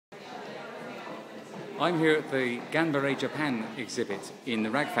I'm here at the GanbareJapan exhibit in the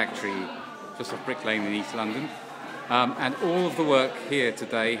Rag Factory just off Brick Lane in East London, and all of the work here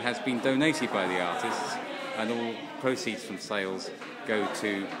today has been donated by the artists, and all proceeds from sales go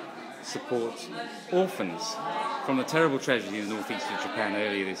to support orphans from the terrible tragedy in the northeast of Japan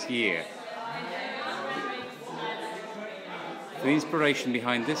earlier this year. For the inspiration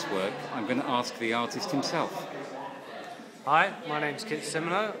behind this work, I'm going to ask the artist himself. Hi, my name's Kit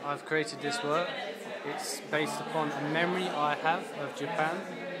Simonot. I've created this work. It's based upon a memory I have of Japan.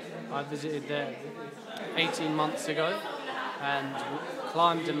 I visited there 18 months ago and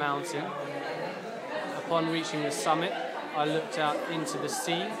climbed a mountain. Upon reaching the summit, I looked out into the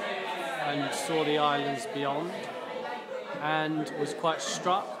sea and saw the islands beyond, and was quite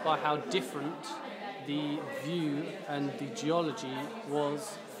struck by how different the view and the geology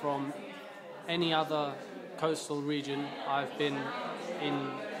was from any other coastal region I've been in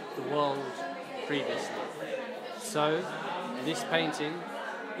the world previously. So this painting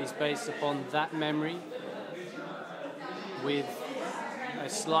is based upon that memory with a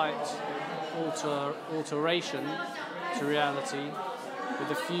slight alteration to reality,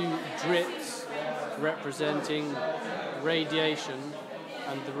 with a few drips representing radiation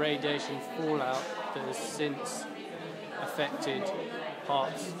and the radiation fallout that has since affected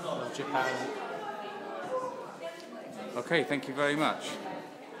parts of Japan. Okay, thank you very much.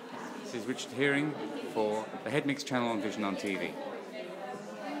 This is Richard Hearing for the Head Mix channel on Vision on TV.